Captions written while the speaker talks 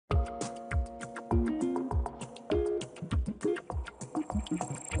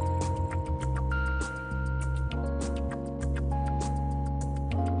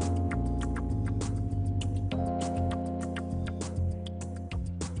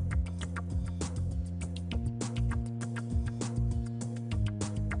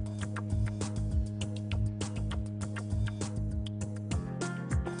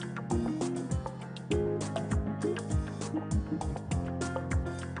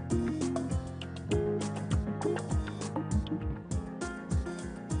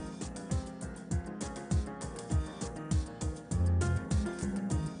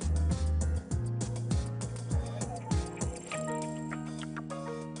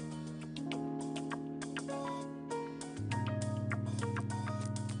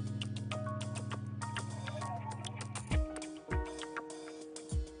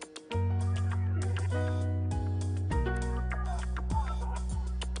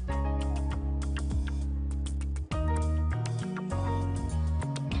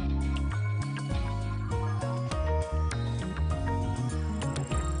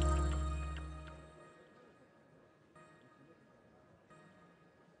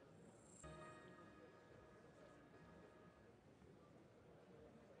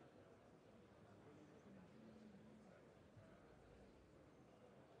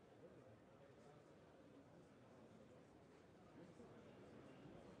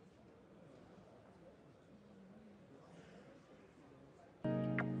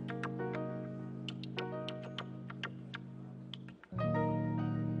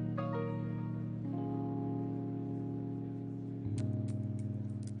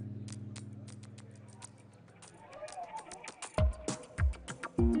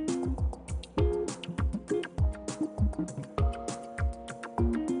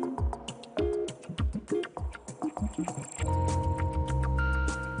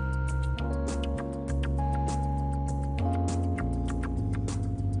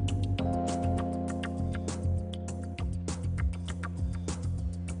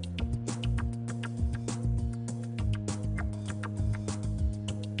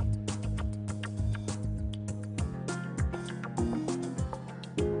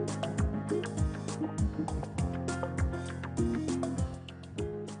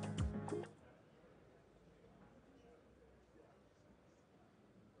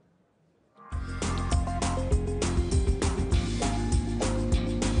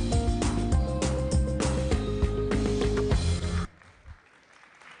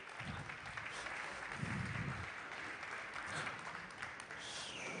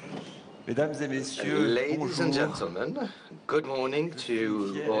Ladies and gentlemen, good morning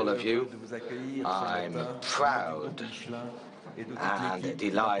to all of you. I'm proud and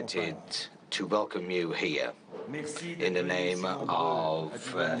delighted to welcome you here in the name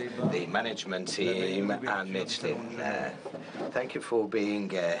of the management team and Michelin. Thank you for being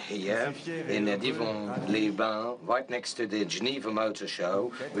here in Divan-les-Bains, right next to the Geneva Motor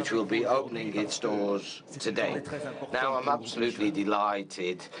Show, which will be opening its doors today. Now, I'm absolutely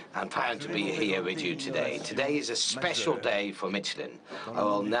delighted and proud to be here with you today. Today is a special day for Michelin. I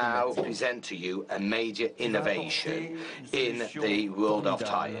will now present to you a major innovation in the world of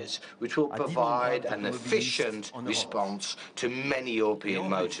tires, which will provide an efficient response to many European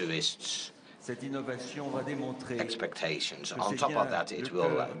motorists' expectations. On top of that, it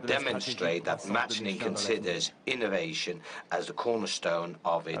will demonstrate that Michelin considers innovation as the cornerstone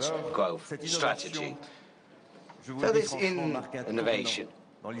of its growth strategy. So this innovation,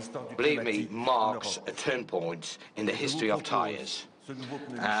 believe me, marks a turn point in the history of tires.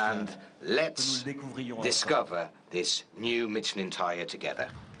 And let's discover this new Michelin tire together.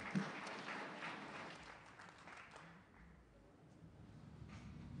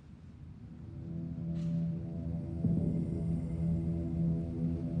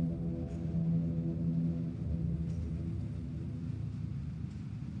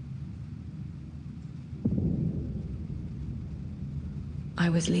 I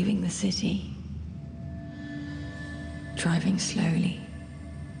was leaving the city, driving slowly.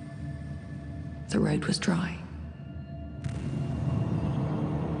 The road was dry.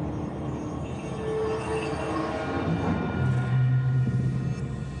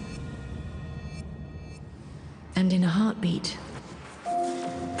 And in a heartbeat,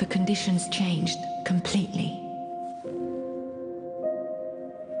 the conditions changed completely.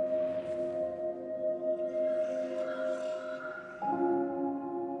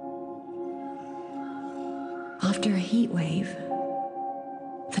 After a heat wave,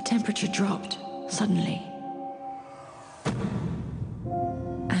 the temperature dropped suddenly.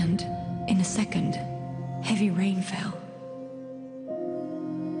 And in a second, heavy rain fell.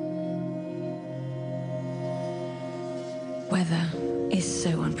 Weather is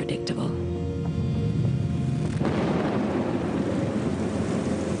so unpredictable.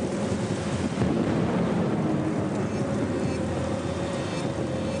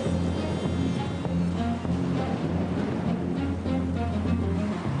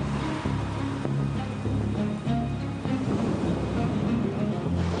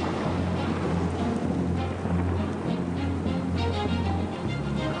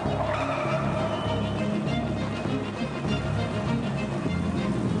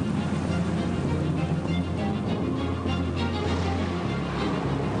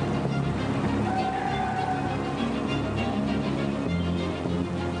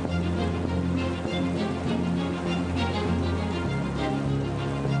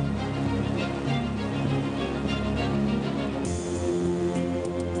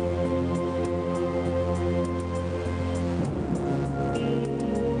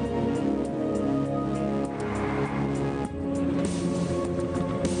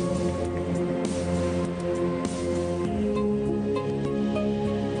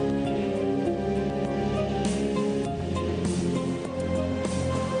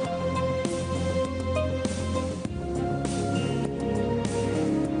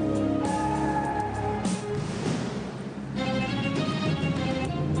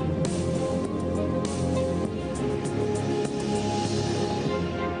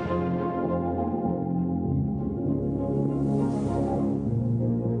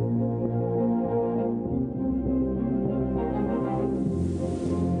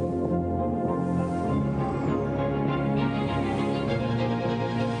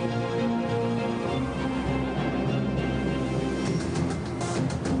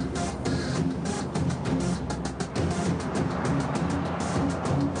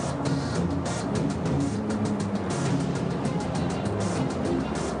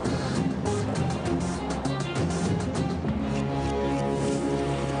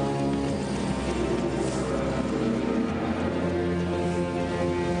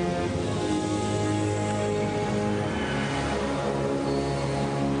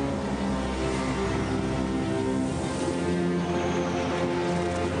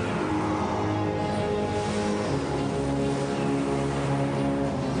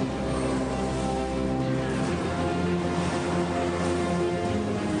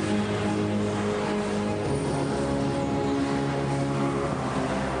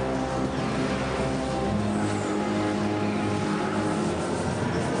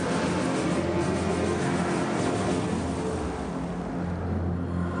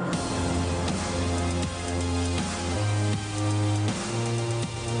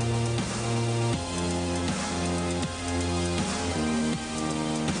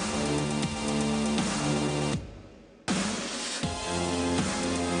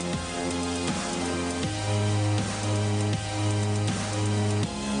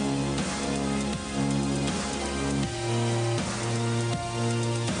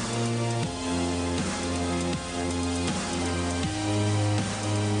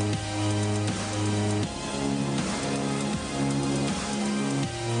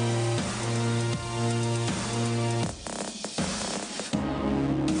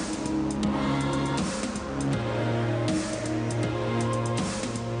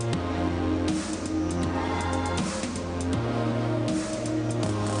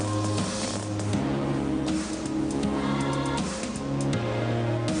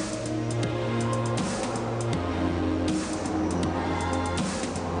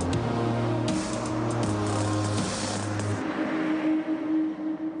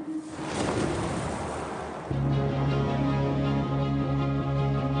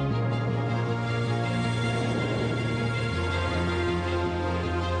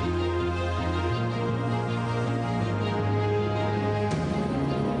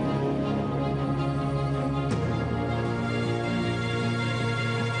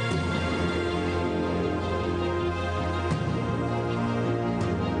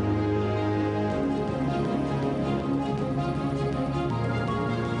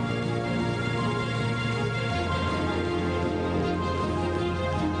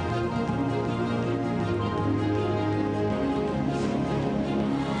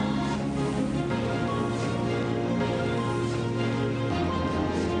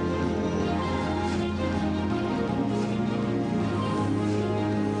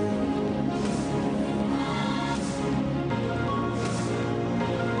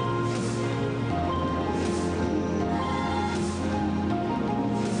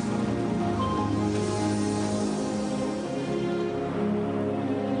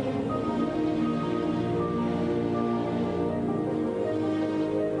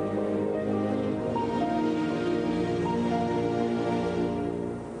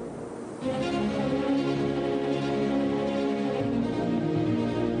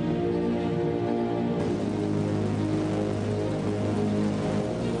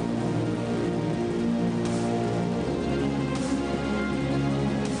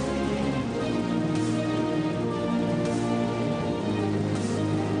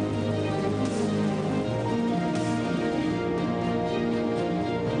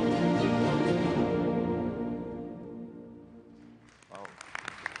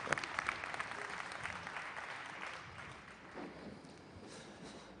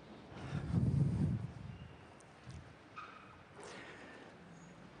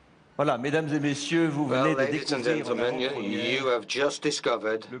 Voilà, mesdames et messieurs, vous venez de ladies and découvrir gentlemen, you have just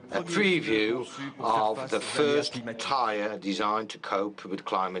discovered a preview of the first tyre designed to cope with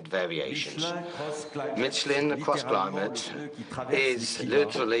climate variations. Michelin Cross Climate is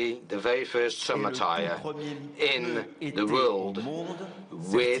literally the very first summer tyre in the world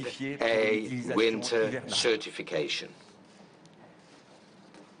with a winter certification.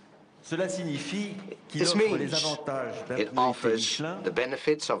 This means it offers the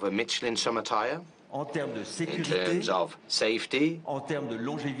benefits of a Michelin summer tyre in terms of safety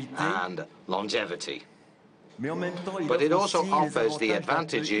and longevity. But it also offers the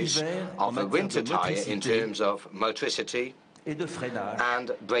advantages of a winter tyre in terms of motoricity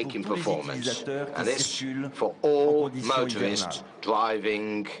and braking performance. And this for all motorists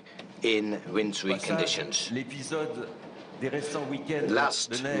driving in wintry conditions.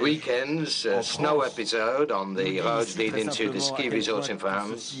 Last weekend's snow episode on the roads leading to the ski resorts in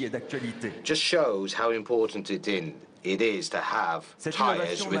France just shows how important it is to have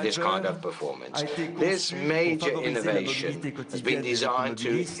tyres with this kind of performance. This major innovation has been designed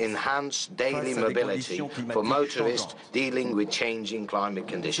to enhance daily mobility for motorists dealing with changing climate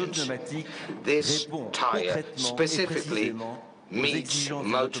conditions. This tyre specifically meets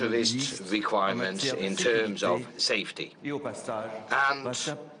motorists' requirements in terms of safety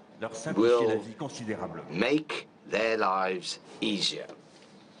and will make their lives easier.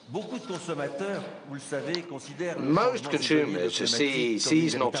 Most consumers see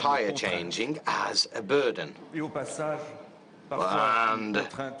seasonal tyre changing as a burden, and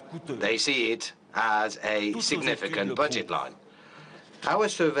they see it as a significant budget line. Our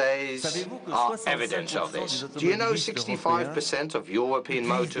surveys are evidence of this. Do you know 65% of European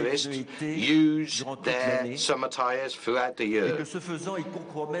motorists use their summer tyres throughout the year?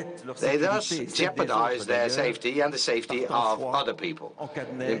 They thus jeopardize their safety and the safety of other people,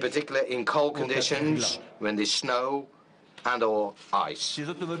 in particular in cold conditions when there's snow and or ice.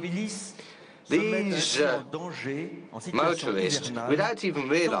 These motorists, without even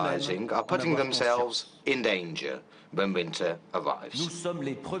realizing, are putting themselves in danger when winter arrives.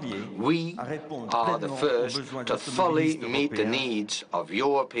 We are the first to fully meet the needs of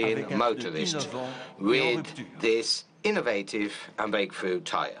European motorists with this innovative and breakthrough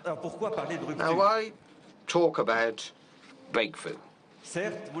tyre. Now, why talk about breakthrough?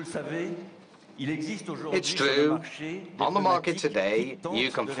 It's true, on the market today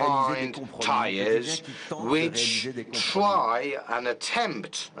you can find tyres which try and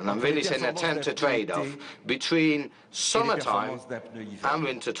attempt, and I'm really saying attempt a trade-off, between summertime and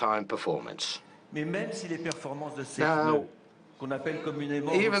wintertime performance. Now,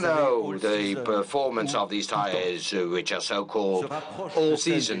 even though the performance of these tyres, which are so-called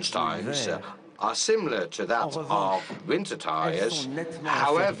all-seasons tyres, are similar to that of winter tyres,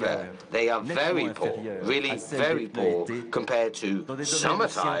 however, they are very poor, really very poor, compared to summer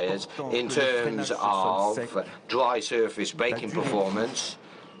tyres in terms of dry surface braking performance,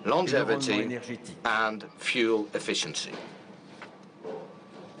 longevity, and fuel efficiency.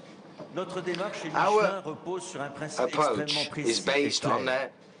 Our approach is based on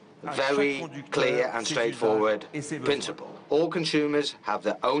a very clear and straightforward principle. All consumers have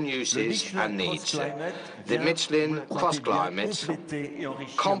their own uses and needs. The Michelin Cross Climate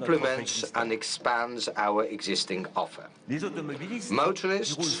complements and expands our existing offer.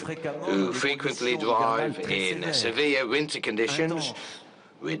 Motorists who frequently drive in severe winter conditions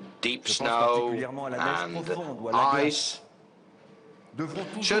with deep snow and ice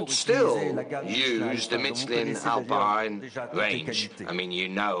should still use the Michelin Alpine range. I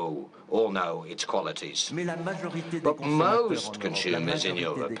mean, all know its qualities. But most consumers in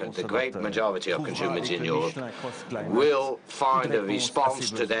Europe, the great majority of consumers in Europe, will find a response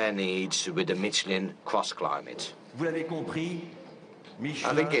to their needs with the Michelin Cross Climate.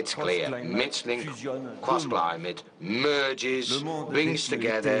 I think it's clear. Michelin Cross Climate merges, brings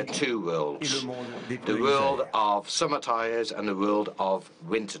together two worlds. The world of summer tyres and the world of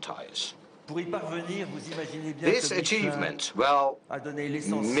winter tyres. This achievement, well,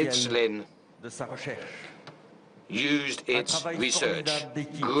 Michelin used its research.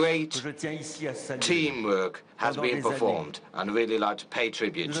 Great teamwork has been performed, and I really like to pay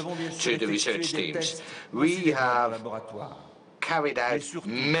tribute to the research teams. We have carried out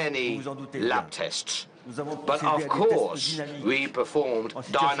many lab tests, But of course, we performed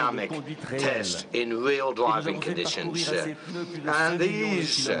dynamic tests in real driving conditions. And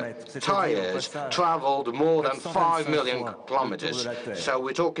these tires traveled more than 5 million kilometers. So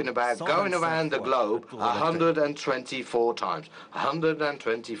we're talking about going around the globe 124 times.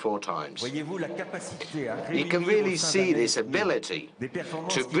 124 times. You can really see this ability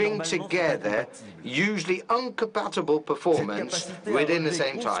to bring together usually incompatible performance within the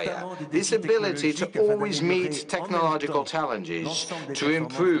same tire. This ability to always meet technological challenges to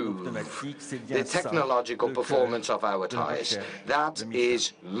improve the technological performance of our tires. That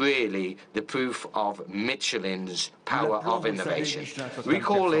is really the proof of Michelin's power of innovation. We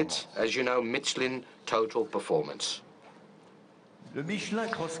call it, as you know, Michelin Total Performance. The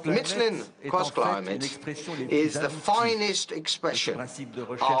Michelin Cross Climate is the finest expression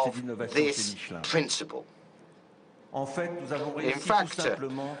of this principle. In fact,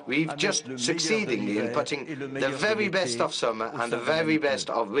 we've just succeeded in putting the very best of summer and the very best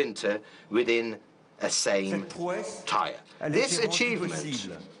of winter within a same tire. This achievement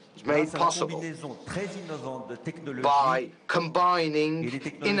is made possible by combining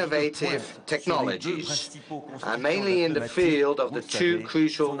innovative technologies, and mainly in the field of the two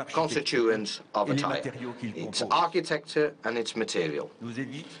crucial constituents of a tire, its architecture and its material.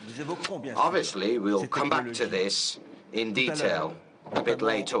 Obviously, we'll come back to this in detail a bit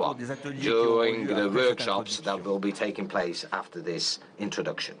later on, during the workshops that will be taking place after this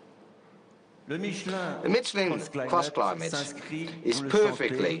introduction. The Michelin Cross Climate is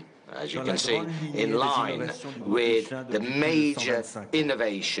perfectly, as you can see, in line with the major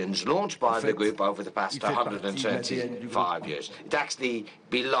innovations launched by the group over the past 125 years. It actually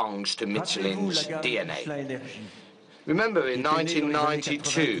belongs to Michelin's DNA. Remember, in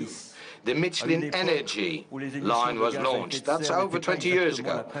 1992, the Michelin Energy line was launched. That's over 20 years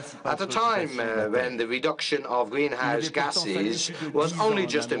ago. At a time when the reduction of greenhouse gases was only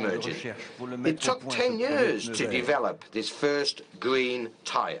just emerging. It took 10 years to develop this first green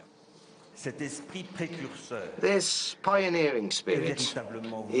tire. This pioneering spirit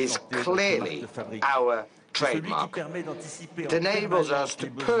is clearly our trademark. It enables us to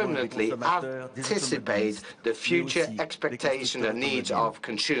permanently anticipate the future expectations and needs of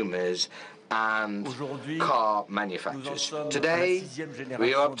consumers and car manufacturers. Today,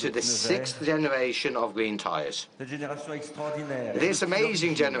 we are up to the 6th generation of green tires. This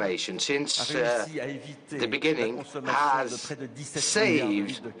amazing generation, since the beginning, has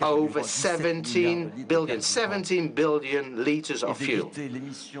saved over 17 billion liters of fuel,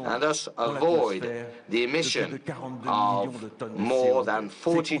 and thus avoid the emission of more than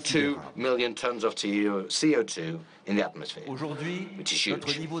 42 million tons of CO2 in the atmosphere, which is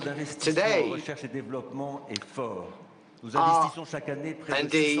huge. Today,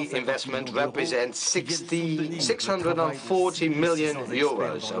 R&D investment represents 640 million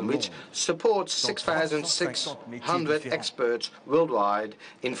euros, which supports 6,600 experts worldwide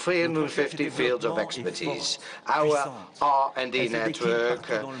in 350 fields of expertise. Our R&D network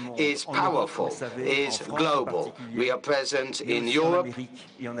is powerful, is global. We are present in Europe,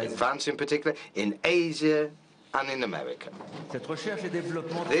 in France in particular, in Asia, and in America.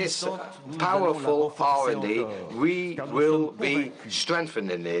 This powerful R&D, we will be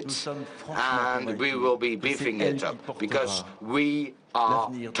strengthening it, and we will be beefing it up, because we are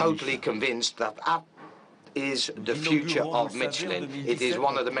totally convinced that that is the future of Michelin. It is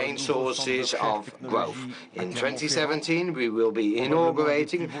one of the main sources of growth. In 2017, we will be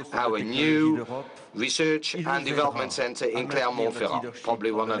inaugurating our new Research and Development Center in Clermont-Ferrand,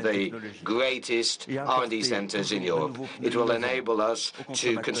 probably one of the greatest R&D centers in Europe. It will enable us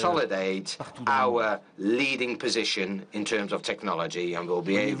to consolidate our leading position in terms of technology, and we'll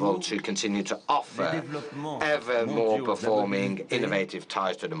be able to continue to offer ever more performing, innovative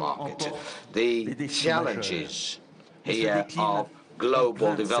tires to the market. The challenges here of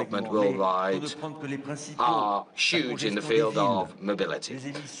global development worldwide are huge in the field of mobility.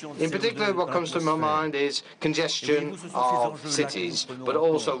 In particular, what comes to my mind is congestion of cities, but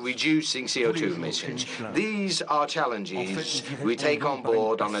also reducing CO2 emissions. These are challenges we take on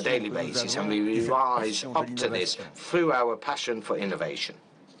board on a daily basis, and we rise up to this through our passion for innovation.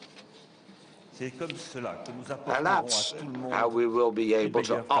 And that's how we will be able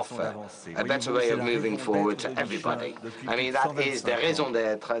to offer a better way of moving forward to everybody. I mean, that is the raison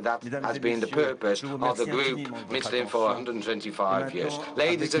d'être, that has been the purpose of the group Michelin for 125 years.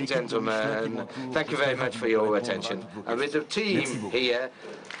 Ladies and gentlemen, thank you very much for your attention. And with the team here,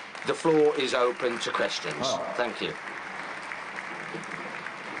 the floor is open to questions. Thank you.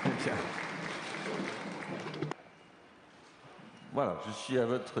 Voilà, je suis à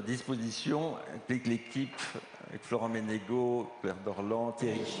votre disposition avec l'équipe, avec Florent Ménégo, Claire Dorland,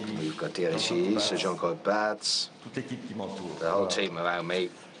 Thierry We've got Chiche, Thierry Chiche, Jean-Claude Batz, toute l'équipe qui m'entoure. the whole team around me.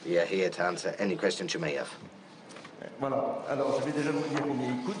 We are here to answer any questions you may have. Voilà, alors je vais déjà vous dire combien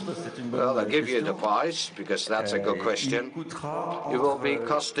il coûte, c'est une bonne Well, I'll give you the question. price because that's a good Il question. coûtera It will be entre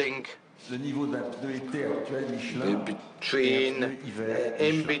costing le niveau d'un pneu été actuel Michelin et un between, pneu hiver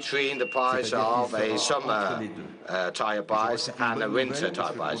in Michelin. between the price of a summer tyre price and a winter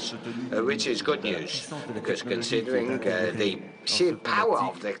tyre price, which is good news because considering the sheer power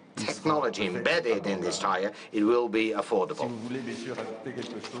of the technology embedded in this tyre, it will be affordable. Si vous voulez, messieurs, rajouter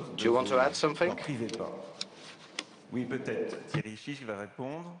quelque chose. Do you want to add something? N'en privez pas. Oui, peut-être. Thierry Chiche va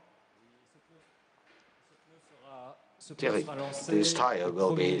répondre. Thierry, this tyre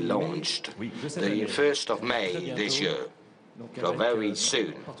will be launched the 1st of May this year, so very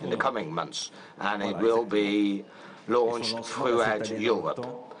soon, in the coming months, and it will be launched throughout Europe,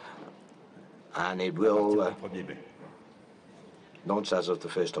 and it will launch as of the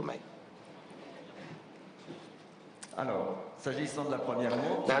 1st of May. Alors, s'agissant de la première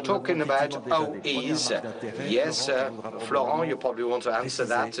montre, now, talking about OEs, yes, Florent, you probably want to answer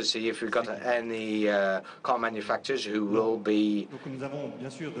that to see if we've got any car manufacturers who will be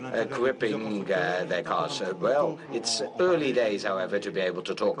equipping their cars. Well, it's early days, however, to be able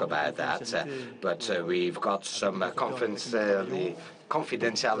to talk about that, but we've got some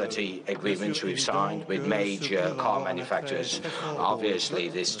confidentiality agreements we've signed with major car manufacturers. Obviously,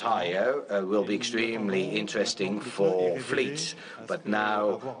 this tyre will be extremely interesting for fleets, but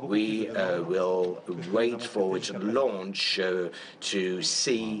now we will wait for its launch to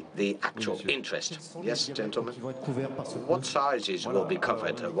see the actual interest. Yes, gentlemen? What sizes will be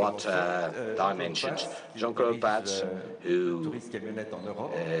covered? What dimensions? Jean-Claude Batz, who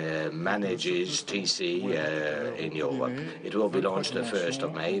manages TC in Europe. It will be launched the 1st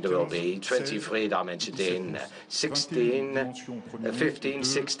of May. There will be 23 dimensions in 16, 15,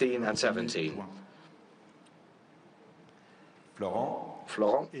 16, and 17.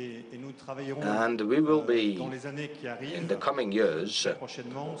 Florent, and we will be, in the coming years,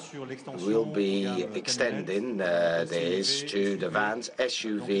 we'll be extending this to the vans,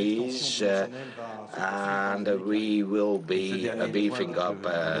 SUVs, and we will be beefing up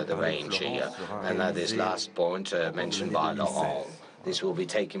the range here. And this last point mentioned by Laurent, this will be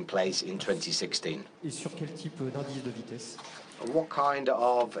taking place in 2016. What kind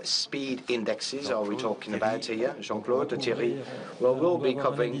of speed indexes are we talking about here, Jean-Claude, Thierry? Well, we'll be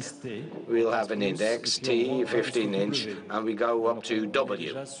covering, we'll have an index, T, 15-inch, and we go up to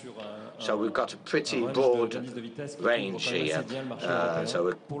W. So we've got a pretty broad range here, so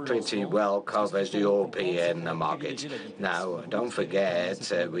it pretty well covers the European market. Now, don't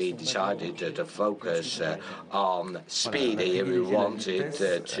forget, we decided to focus on speed here. We wanted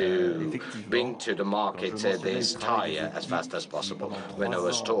to bring to the market this tyre as fast as possible. When I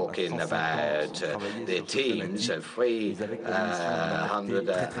was talking about the teams,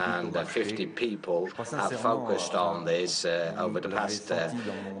 350 people have focused on this over the past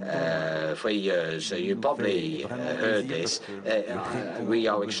 3 years. You probably heard this. We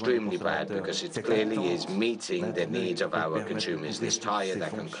are extremely proud because it clearly is meeting the needs of our consumers. This tyre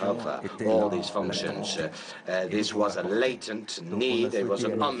that can cover all these functions. This was a latent need. It was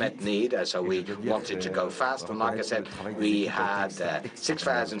an unmet need, so we wanted to go fast. And like I said, we had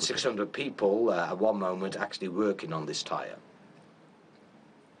 6,600 people at one moment actually working on this tyre.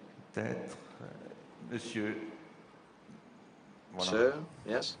 Monsieur. Sir,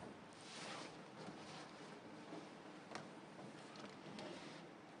 yes?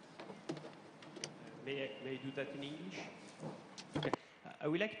 May I do that in English? Okay. I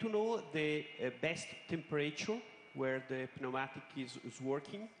would like to know the best temperature where the pneumatic is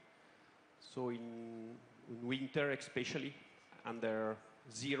working. So in winter especially, under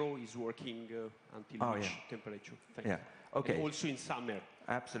 0 is working until which temperature? Thank you. Okay. And also in summer.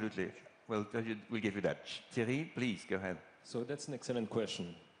 Absolutely. We'll give you that. Thierry, please, go ahead. So that's an excellent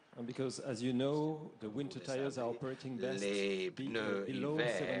question. And because, as you know, the winter tires are operating best below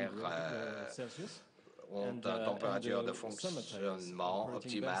 7 Celsius. Ont une température de fonctionnement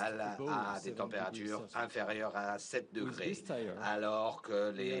optimale à des températures inférieures à 7 degrés, alors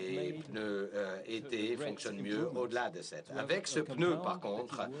que les pneus été fonctionnent mieux au-delà de 7. Avec ce pneu, par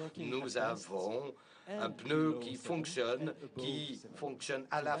contre, nous avons un pneu qui fonctionne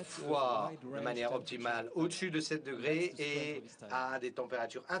à la fois de manière optimale au-dessus de 7 degrés et à des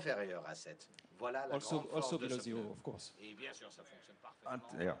températures inférieures à 7. Voilà la grande force de ce pneu. Et bien sûr, ça fonctionne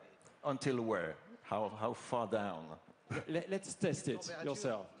parfaitement. Until where? How far down? Let's test it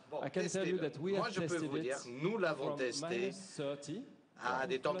yourself. I can tell you that we have tested it nous l'avons testé à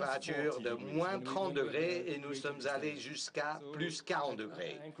des températures de moins 30 degrés et nous sommes allés jusqu'à plus 40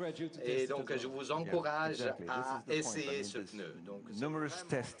 degrés. Et donc, je vous encourage à essayer ce pneu. Donc, numerous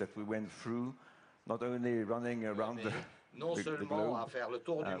tests that we went through, not only running around non seulement à faire le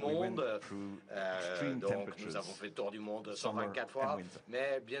tour du monde, donc nous avons fait le tour du monde 124 fois,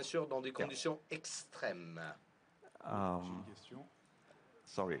 mais bien sûr dans des conditions extrêmes.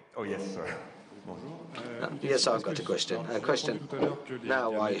 Sorry. Oh, yes, sir. Yes, I've got a question.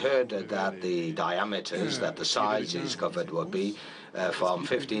 Now, I heard that the diameters, that the sizes covered will be from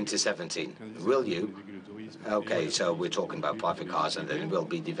 15 to 17. Will you? Okay, so we're talking about private cars, and then it will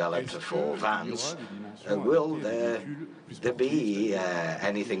be developed for vans. Will there be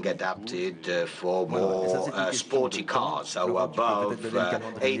anything adapted for more sporty cars, so above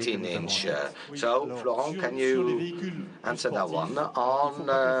 18-inch? So, Florent, can you answer that one?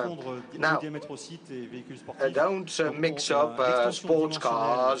 Now, don't mix up sports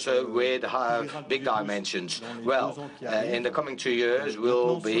cars with big dimensions. Well, in the coming 2 years,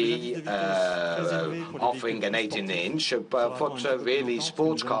 we'll be offering an 18-inch, but for really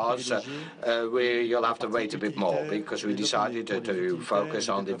sports cars, you'll have to wait a bit more because we decided to focus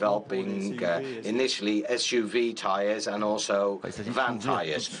on developing initially SUV tires and also van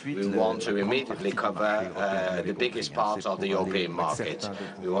tires. We want to immediately cover the biggest parts of the European market.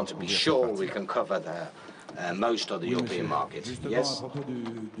 We want to be sure we can cover most of the European market. Yes.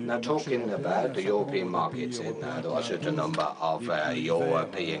 Now, talking about the European market, there are a certain number of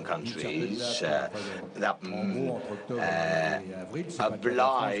European countries that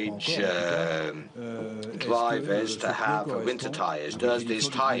oblige drivers to have winter tires. Does this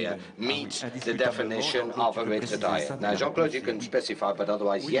tire meet the definition of a winter tire? Now, Jean-Claude, you can specify, but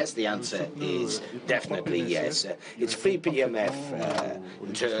otherwise, yes, the answer is definitely yes. It's free PMF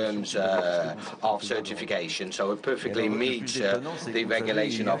in terms of certification. So it perfectly meets the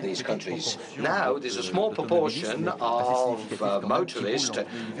regulation of these countries. Now, there's a small proportion of motorists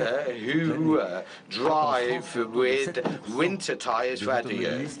who drive with winter tires throughout the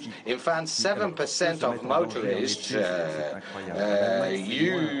year. In fact, 7% of motorists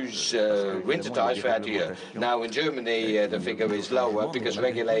use winter tires throughout the year. Now, in Germany, the figure is lower because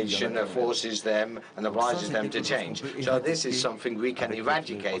regulation forces them and obliges them to change. So this is something we can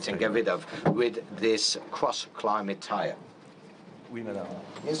eradicate and get rid of with this cross-climate tire.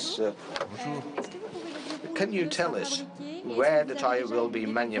 Yes, can you tell us where the tire will be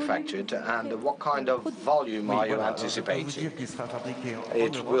manufactured and what kind of volume are you anticipating?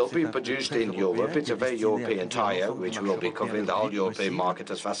 It will be produced in Europe. It's a very European tire, which will be covering the whole European market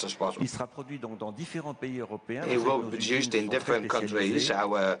as fast as possible. It will be produced in different countries.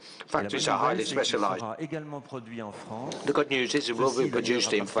 Our factories are highly specialized. The good news is it will be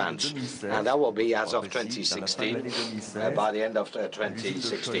produced in France, and that will be as of 2016, by the end of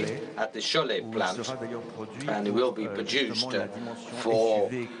 2016, at the Cholet plant, and it will be produced for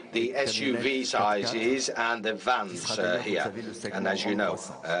the SUV sizes and the vans here. And as you know,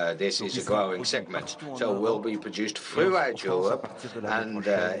 this is a growing segment. So it will be produced throughout Europe and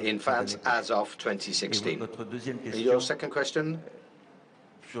in France as of 2016. Your second question?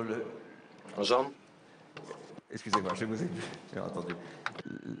 Jean? Excusez-moi, je vous ai entendu.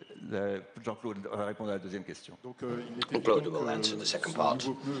 Jean-Claude va répondre à la deuxième question. Claude will answer the second part.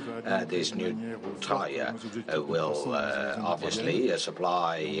 This new tire will obviously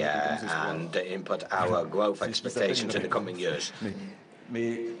supply and input our growth expectations in the coming years.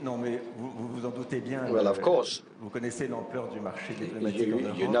 Well, of course,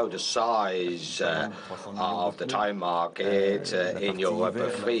 you know the size of the tire market in Europe,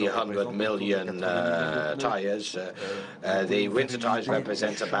 300 million tires. The winter tires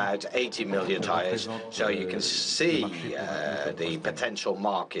represent about 80 million tires, so you can see the potential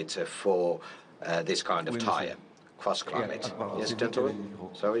market for this kind of tire. Cross-climate. Yes, gentlemen?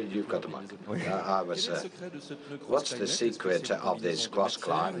 Sorry, you've got the mic. What's the secret of this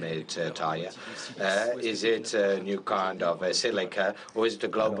cross-climate tire? Is it a new kind of silica, or is it a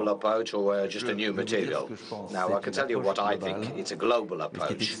global approach, or just a new material? Now, I can tell you what I think. It's a global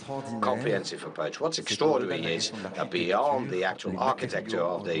approach, comprehensive approach. What's extraordinary is that beyond the actual architecture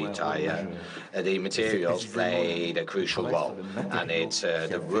of the tire, the materials played a crucial role, and it's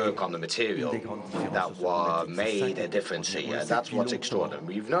the work on the material that made a difference here. That's what's extraordinary.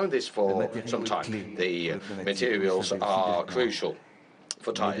 We've known this for some time. The materials are crucial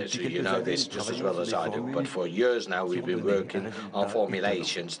for tires. You know this just as well as I do. But for years now, we've been working on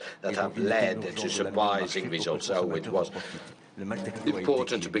formulations that have led to surprising results. So it was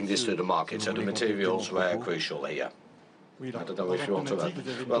important to bring this to the market. So the materials were crucial here. I don't know if you want to.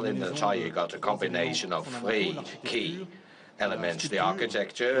 Well, in the tire, you got a combination of three key elements: the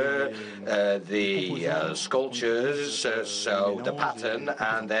architecture, the sculptures, so the pattern,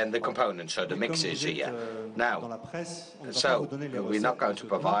 and then the components, so the mixes here. Now, so we're not going to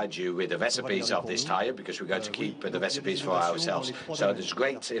provide you with the recipes of this tire because we're going to keep the recipes for ourselves. So there's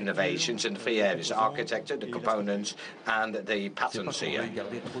great innovations in the three areas: architecture, the components, and the patterns here.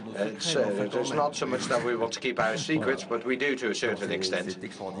 There's not so much that we want to keep our secrets, but we do to a certain extent.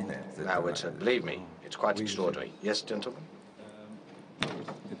 Now, believe me, it's quite extraordinary. Yes, gentlemen?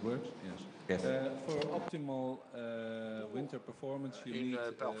 It works? Yes. For optimal winter performance, you Une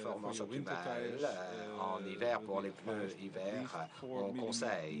need performance for your winter optimale tires, en hiver pour les pneus hiver, on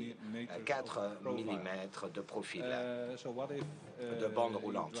conseille 4 mm de profil de bande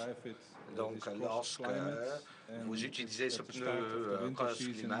roulante. Donc, lorsque vous utilisez ce pneu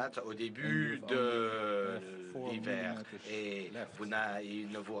cross-climate au début de l'hiver et il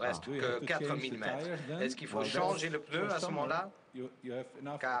ne vous reste que 4 mm, est-ce qu'il faut changer le pneu à ce moment-là?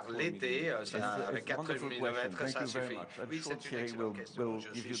 Car l'été, avec 4 mm, ça suffit. Oui, c'est une excellente question.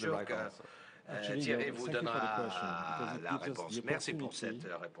 Je suis sûr que Thierry vous donnera la réponse. Merci pour cette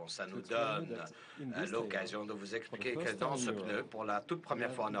réponse. Ça nous donne l'occasion de vous expliquer que dans ce pneu, pour la toute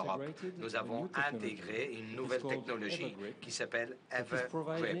première fois en Europe, nous avons intégré une nouvelle technologie qui s'appelle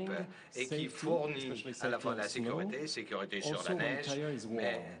EverGrip et qui fournit à la fois la sécurité sur la neige,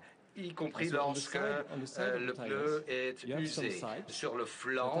 mais y compris lorsque le pneu est usé. Sur le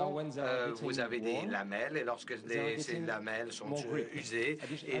flanc, vous avez des lamelles, et lorsque ces lamelles sont usées,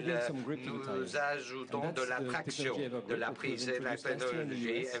 nous ajoutons de la traction, de la prise et de la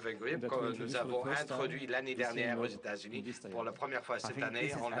technologie EverGrip que nous avons introduit l'année dernière aux États-Unis. Pour la première fois cette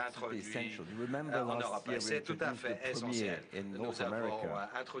année, on l'introduit en Europe. C'est tout à fait essentiel. Nous avons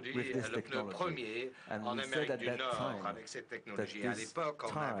introduit le pneu premier en Amérique du Nord avec cette technologie. À l'époque,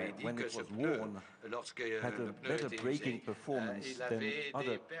 on avait dit que ce pneu, lorsque le pneu était usé, il avait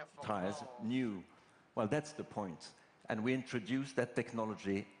des performances. Well, that's the point. And we introduced that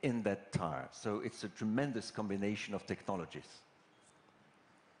technology in that tire. So it's a tremendous combination of technologies.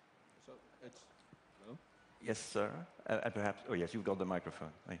 So it's, hello? Yes, sir. Perhaps, oh yes, you've got the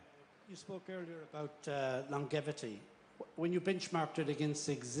microphone. You spoke earlier about longevity. When you benchmarked it against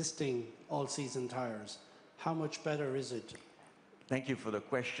existing all-season tires, how much better is it? Thank you for the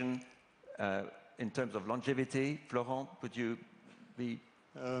question. In terms of longevity, Florent, could you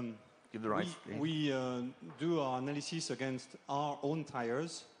give the right? We do our analysis against our own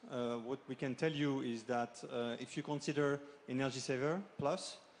tires. What we can tell you is that if you consider Energy Saver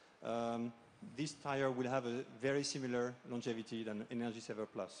Plus, this tire will have a very similar longevity than Energy Saver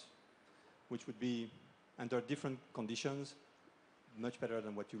Plus, which would be under different conditions much better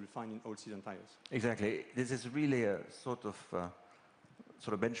than what you will find in all-season tires. Exactly. This is really a sort of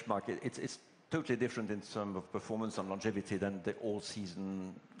benchmark. It's totally different in terms of performance and longevity than the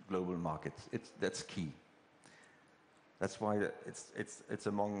all-season global market. That's key. That's why it's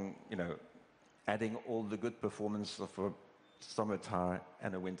among, adding all the good performance of a summer tire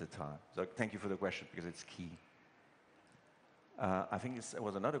and a winter tire. So thank you for the question because it's key. I think there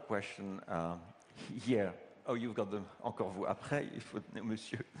was another question here. Oh, you've got them. Encore vous. Après, il faut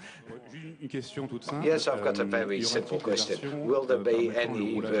monsieur. Une question toute simple. Yes, I've got a very simple question. Will there be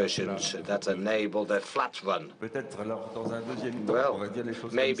any versions that enable the flat run? Well,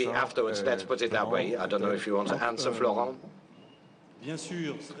 maybe afterwards, let's put it that way. I don't know if you want to answer, Florent.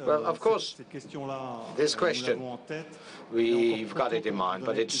 Well, of course, this question, we've got it in mind,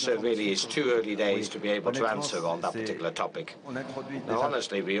 but it's too early days to be able to answer on that particular topic. Now,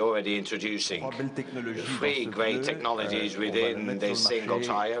 honestly, we're already introducing 3 great technologies within this single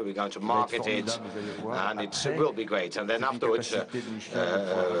tire. We're going to market it, and it will be great. And then afterwards,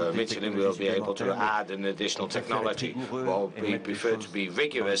 Michelin will be able to add an additional technology. Well, we prefer to be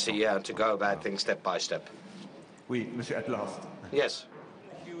rigorous here and to go about things step by step. Oui, monsieur, at last. Yes.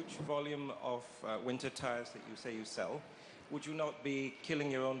 A huge volume of winter tires that you say you sell. Would you not be killing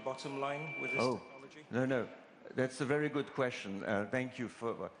your own bottom line with this technology? No. That's a very good question. Thank you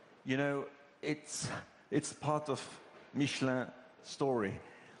for. It's part of Michelin story.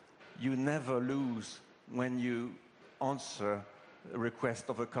 You never lose when you answer a request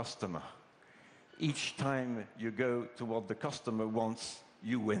of a customer. Each time you go to what the customer wants,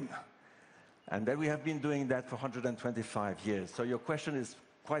 you win. And then we have been doing that for 125 years. So your question is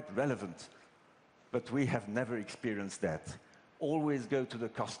quite relevant, but we have never experienced that. Always go to the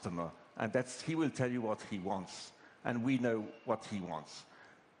customer, and he will tell you what he wants, and we know what he wants.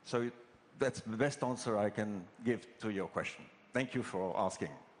 So that's the best answer I can give to your question. Thank you for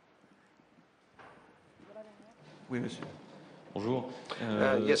asking. Oui, monsieur.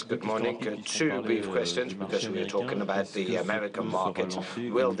 Yes, good morning. Two brief questions, because we are talking about the American market.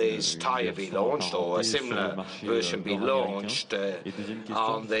 Will this tire be launched, or a similar version be launched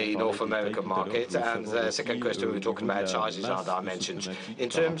on the North American market? And the second question, we're talking about sizes and dimensions. In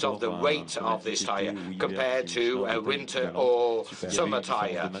terms of the weight of this tire compared to a winter or summer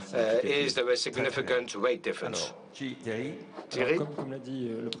tire, is there a significant weight difference? Thierry? Like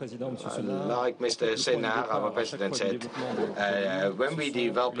Mr. Senard, our president, said, when we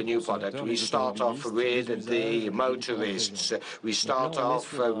develop a new product, we start off with the motorists. We start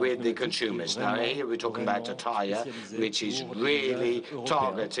off with the consumers. Now, here we're talking about a tire which is really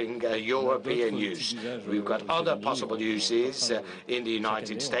targeting European use. We've got other possible uses in the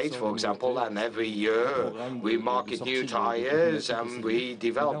United States, for example, and every year we market new tires and we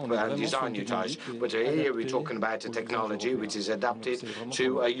develop and design new tires. But here we're talking about a technology which is adapted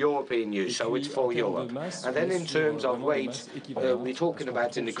to a European use, so it's for Europe. And then in terms of weight, we're talking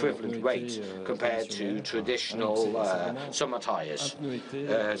about an equivalent weight compared to traditional summer tires.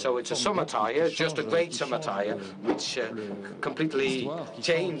 So it's a summer tire, just a great summer tire, which completely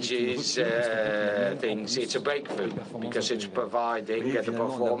changes things. It's a breakthrough because it's providing the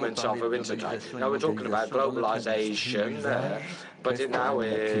performance of a winter tire. Now we're talking about globalization, but in our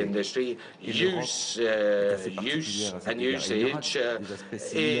industry, use and usage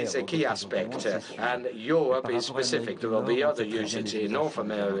is a key aspect, and Europe is specific. There will be other usage in North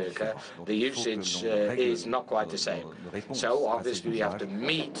America. The usage is not quite the same. So obviously we have to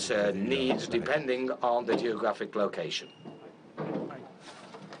meet needs depending on the geographic location.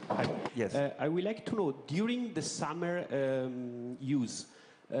 Yes. I would like to know, during the summer use,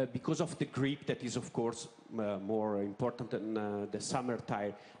 because of the grip that is, of course, more important than the summer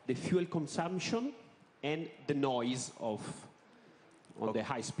tire, the fuel consumption and the noise on the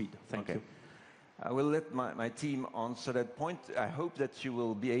high speed. Thank you. I will let my team answer that point. I hope that you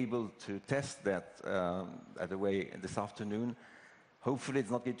will be able to test that at the way this afternoon. Hopefully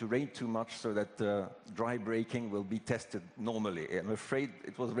it's not going to rain too much so that dry braking will be tested normally. I'm afraid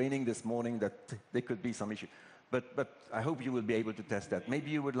it was raining this morning that there could be some issue. But I hope you will be able to test that.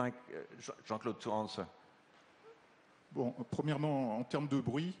 Maybe you would like Jean-Claude to answer. Well,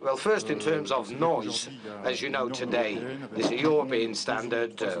 first in terms of noise, as you know today, there's a European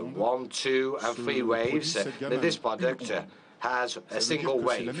standard 1, 2 and 3 waves. This product has a single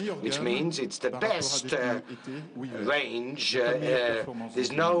wave, which means it's the best range.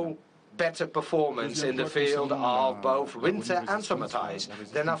 There's no better performance in the field of both winter and summer tires.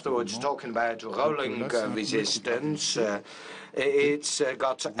 Then afterwards, talking about rolling resistance, it's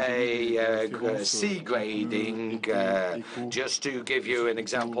got a C grading. Just to give you an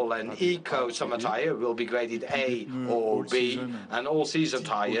example, an eco summer tire will be graded A or B, and all-season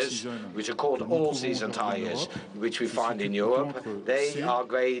tires, which are called all-season tires, which we find in Europe, they are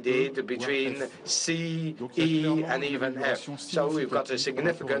graded between C, E and even F. So we've got a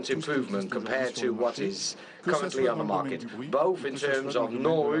significant improvement compared to what is currently on the market, both in terms of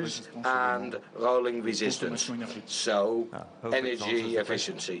noise and rolling resistance. So energy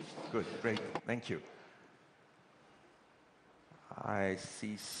efficiency. Good, great, thank you. I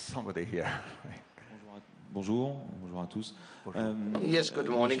see somebody here. Bonjour, bonjour à tous. Yes, good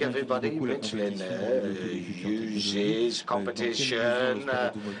morning, everybody. Michelin uses competition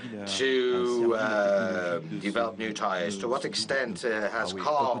to develop new tires. To what extent has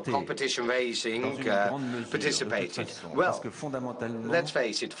car competition racing participated? Well, let's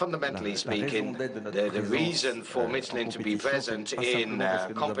face it, fundamentally speaking, the reason for Michelin to be present in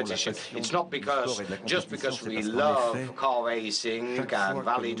competition, it's not just because we love car racing and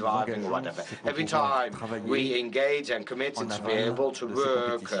rally driving or whatever. Every time we engage and commit to be able to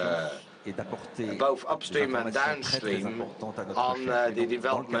work both upstream and downstream on the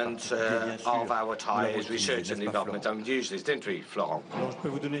development of our tires, research and development. And we use this, didn't we, Florent?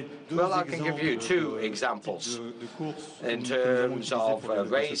 Well, I can give you 2 examples in terms of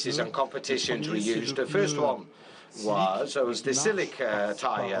races and competitions we used. The first one was the silic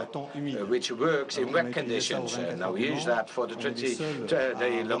tire, which works in wet conditions. Now we use that for the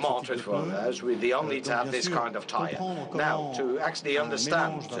Le Mans 24 hours. We only to have this kind of tire. Now, to actually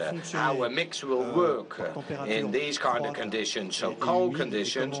understand how a mix will work in these kind of conditions, so cold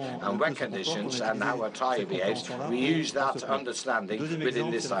conditions and wet conditions, and how a tire behaves, we use that understanding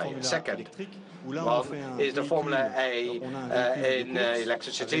within this tire. Second, One is the Formula A in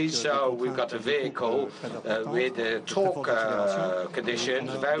electricity. So we've got a vehicle with torque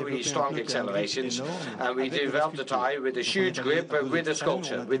conditions, very strong accelerations, and we developed a tyre with a huge grip with a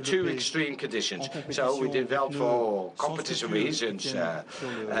sculpture, with two extreme conditions. So we developed for competition reasons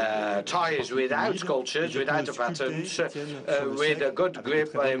tyres without sculptures, without the patterns, with a good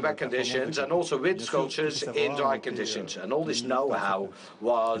grip in wet conditions, and also with sculptures in dry conditions. And all this know-how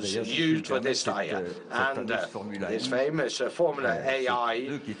was used for this tyre. And this famous Formula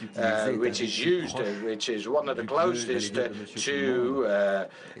AI, which is used, which is one of the closest to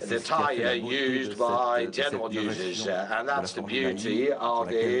the tyre used by general users. And that's the beauty of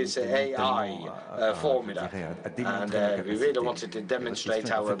this AI formula. And we really wanted to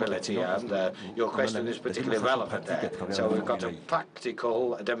demonstrate our ability, and your question is particularly relevant there. So we've got a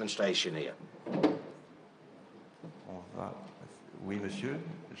practical demonstration here. Oui, monsieur.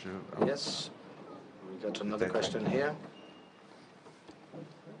 Yes, we got another question here.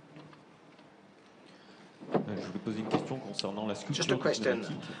 Just a question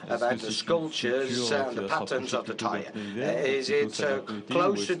about the sculptures and the patterns of the tyre. Is it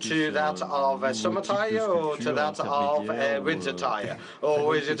closer to that of a summer tyre or to that of a winter tyre?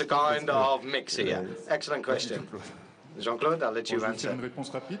 Or is it a kind of mix here? Excellent question. Jean-Claude, I'll let you answer.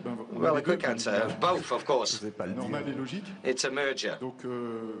 Well, a quick answer. Both, of course. It's a merger.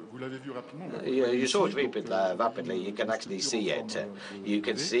 You saw it rapidly. You can actually see it. You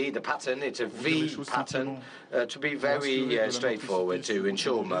can see the pattern. It's a V pattern to be very straightforward. To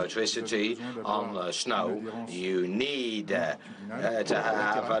ensure motoricity on snow, you need to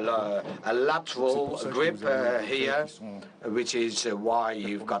have a lateral grip here, which is why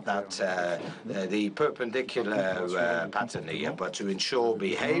you've got that the perpendicular pattern here. But to ensure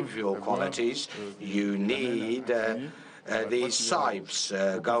behavioral qualities, you need these sibes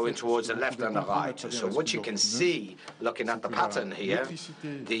going towards the left and the right. So what you can see, looking at the pattern here,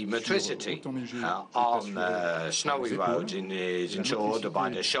 the motricity on snowy roads is ensured by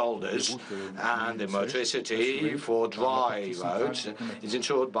the shoulders, and the motricity for dry roads is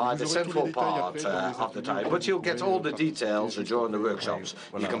ensured by the central part of the tyre. But you'll get all the details during the workshops.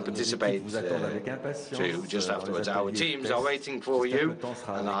 You can participate too just afterwards. Our teams are waiting for you,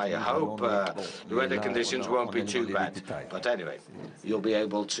 and I hope the weather conditions won't be too bad. But anyway, we'll be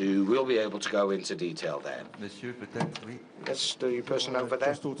able to go into detail there. Yes, the person over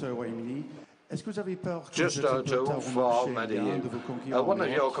there. Just to inform one of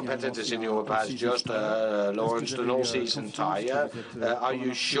your competitors in Europe has just launched an all-season tyre. Are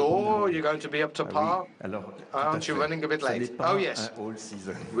you sure you're going to be up to par? Aren't you running a bit late? Oh, yes.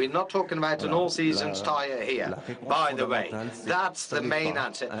 We're not talking about an all-season tyre here. By the way, that's the main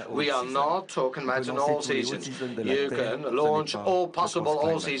answer. We are not talking about an all-season. You can launch all possible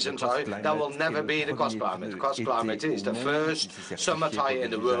all-season tyres. That will never be the Cross Climate. The Cross Climate is the first summer tyre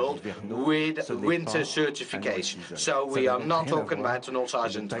in the world with winter certification. So we are not talking about an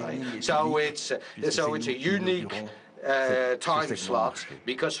all-season tyre. So it's a unique time slot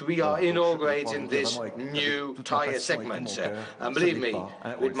because we are inaugurating this new tyre segment. And believe me,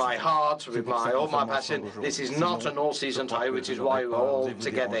 with my heart, with all my passion, this is not an all-season tyre, which is why we're all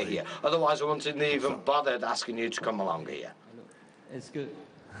together here. Otherwise, I wouldn't even bother asking you to come along here.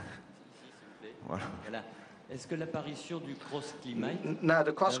 Now,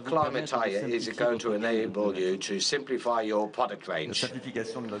 the Cross Climate tyre is going to enable you to simplify your product range.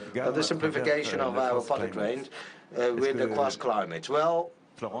 The simplification of our product range with the Cross Climate. Well,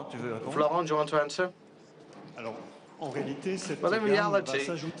 Florent, do you want to answer? Well, in reality,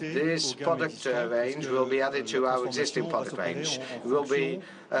 this product range will be added to our existing product range. We'll be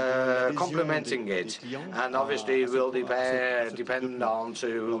complementing it, and obviously it will depend on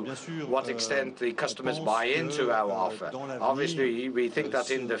to what extent the customers buy into our offer. Obviously, we think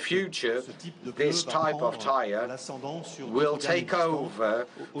that in the future, this type of tyre will take over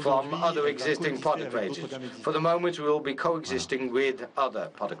from other existing product ranges. For the moment, we will be coexisting with other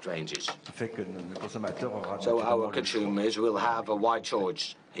product ranges. So our consumers will have a wide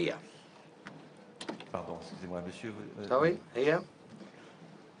choice here. Sorry, here.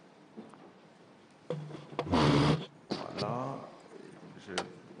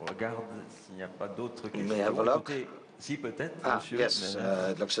 You may have a look. Yes,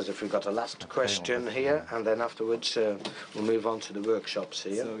 it looks as if we've got a last question here, and then afterwards we'll move on to the workshops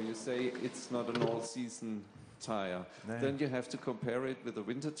here. So you say it's not an all-season tyre. Then you have to compare it with a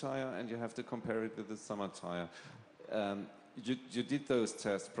winter tyre, and you have to compare it with a summer tyre. You did those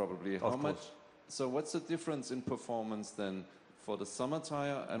tests probably. How much? So what's the difference in performance then for the summer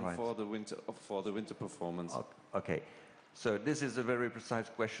tyre and for the winter performance? Okay. So this is a very precise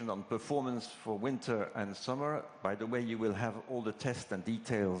question on performance for winter and summer. By the way, you will have all the tests and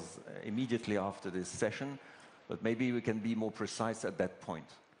details immediately after this session, but maybe we can be more precise at that point.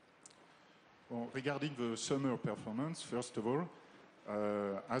 Well, regarding the summer performance, first of all,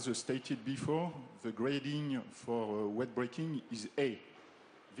 as stated before, the grading for wet braking is A.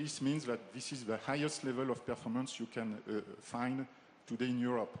 This means that this is the highest level of performance you can find today in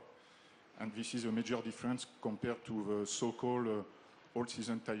Europe. And this is a major difference compared to the so-called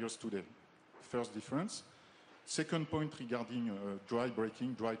all-season tires today. First difference. Second point regarding dry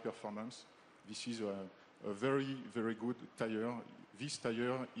braking, dry performance. This is a very, very good tire. This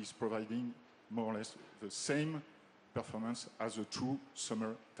tire is providing more or less the same performance as a true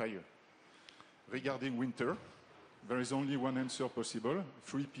summer tire. Regarding winter, there is only one answer possible,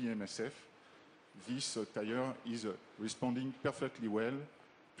 3 PMSF. This tire is responding perfectly well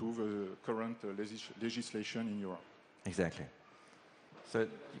to the current legislation in Europe. Exactly. So,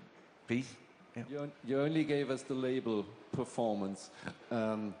 please. Yeah. You only gave us the label performance.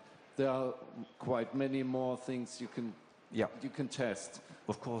 There are quite many more things you can test.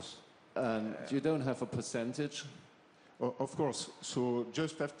 Of course. And you don't have a percentage? Of course. So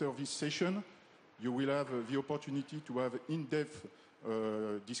just after this session, you will have the opportunity to have in-depth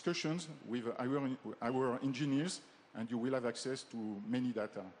discussions with our engineers, and you will have access to many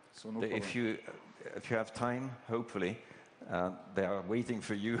data. So no problem. If you have time, hopefully, they are waiting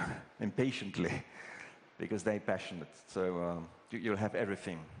for you impatiently because they're passionate. So you'll have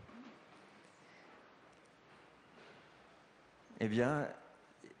everything. Eh bien,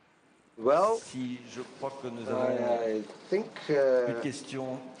 well, si je crois que nous avons I think plus de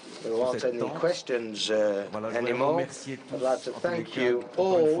questions there aren't any questions anymore. I'd like to thank you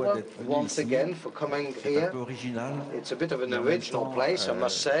all once again for coming here. It's a bit of an original place, I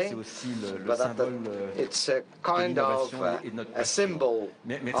must say, but it's a kind of a symbol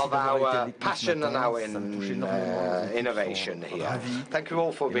of our passion and our innovation here. Thank you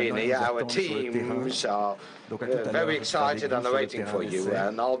all for being here. Our teams are very excited and are waiting for you,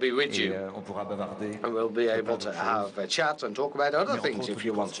 and I'll be with you. And we'll be able to have a chat and talk about other things if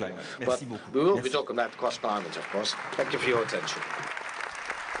you want to. But we will be talking about cross-climate, of course. Thank you for your attention.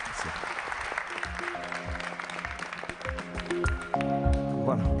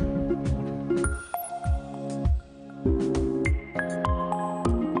 Voilà.